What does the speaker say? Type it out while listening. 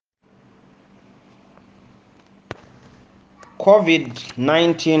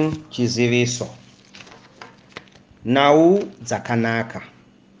COVID-19 chiziviso. Nhau dzakanaka.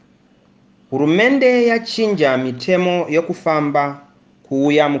 Hurumende yachinja mitemo yokufamba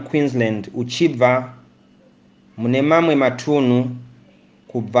kuuya mu Queensland uchibva mune mamwe matunhu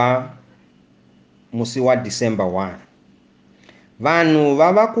kubva musi wa December 1. Vanhu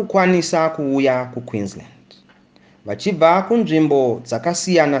vava kukwanisa kuuya ku Queensland vachibva kunzvimbo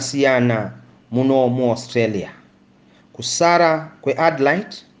dzakasiyana-siyana muno muAustralia, kusara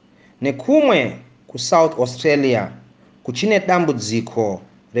kweAdelaide nekumwe kuSouth Australia kuchine dambudziko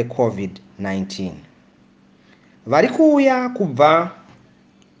reCOVID-19. Vari kuuya kubva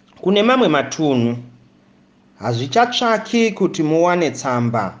kune mamwe matunhu hazvichatsvaki kuti muwane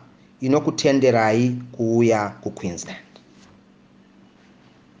tsamba inokutenderai kuuya kuQueensland.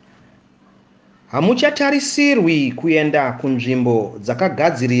 Hamuchatarisirwi kuenda kunzvimbo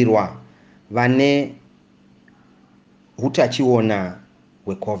dzakagadzirirwa vane hutachiona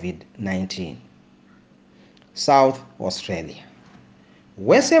hweCOVID-19. South Australia.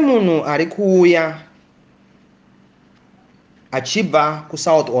 Wese munhu ari kuuya achibva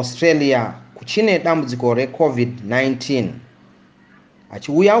kuSouth Australia kuchine dambudziko reCOVID-19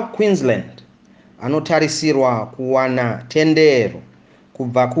 achiuya kuQueensland anotarisirwa kuwana tendero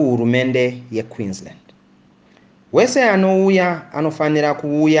kubva kuhurumende yeQueensland. Wese anouya anofanira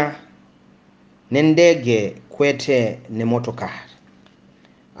kuuya nendege kwete nemotokari.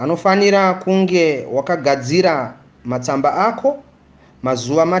 Anofanira kunge wakagadzira matsamba ako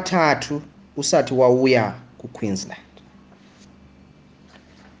mazuva 3 usati wauya kuQueensland.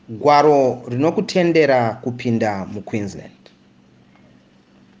 Gwaro rinokutendera kupinda muQueensland.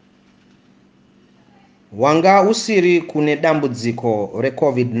 Wanga usiri kune dambudziko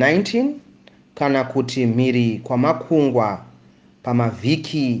reCOVID-19 kana kuti mhiri kwamakungwa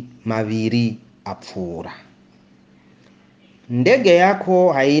pamavhiki 2 apfuura. Ndege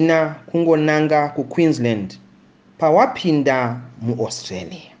yako haina kungonanga kuQueensland pawapinda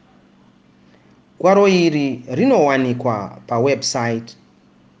muAustralia. Gwaro iri rinowanikwa pawebsite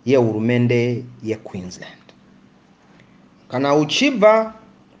yehurumende yeQueensland. Kana uchibva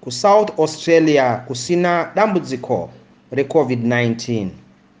kuSouth Australia kusina dambudziko reCOVID-19,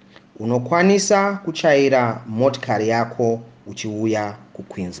 unokwanisa kuchaira motikari yako uchiuya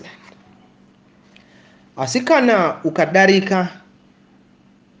kuQueensland. Asi kana ukadarika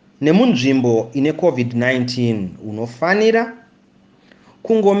nemunzvimbo ine COVID-19, unofanira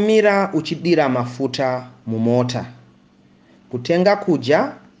kungomira uchidira mafuta mumota, kutenga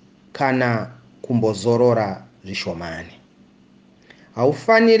kudya kana kumbozorora zvishomani.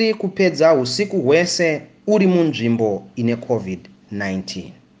 Haufaniri kupedza usiku hwese uri munzvimbo ine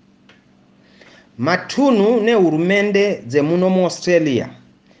COVID-19. Matunhu nehurumende dzemuno muAustralia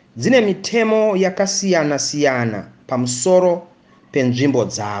dzine mitemo yakasiyana-siyana pamusoro penzvimbo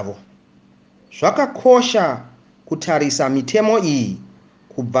dzavo. Zvakakosha kutarisa mitemo iyi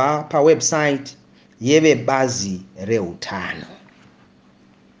kubva pawebsite yevebazi rehutano.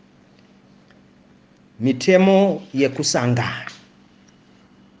 Mitemo yekusangana.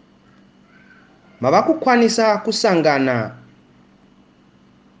 Mava kukwanisa kusangana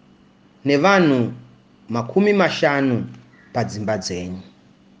nevanhu 50 padzimba dzenyu.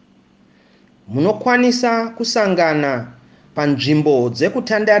 Munokwanisa kusangana panzvimbo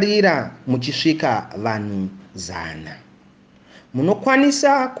dzekutandarira muchisvika vanhu 100.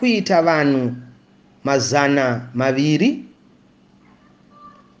 Munokwanisa kuita vanhu 200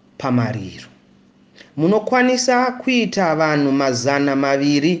 pamariro. Munokwanisa kuita vanhu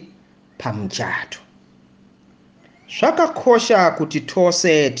 200 pamuchato. Zvakakosha kuti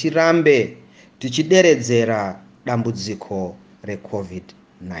tose tirambe tichideredzera dambudziko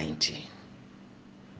reCOVID-19.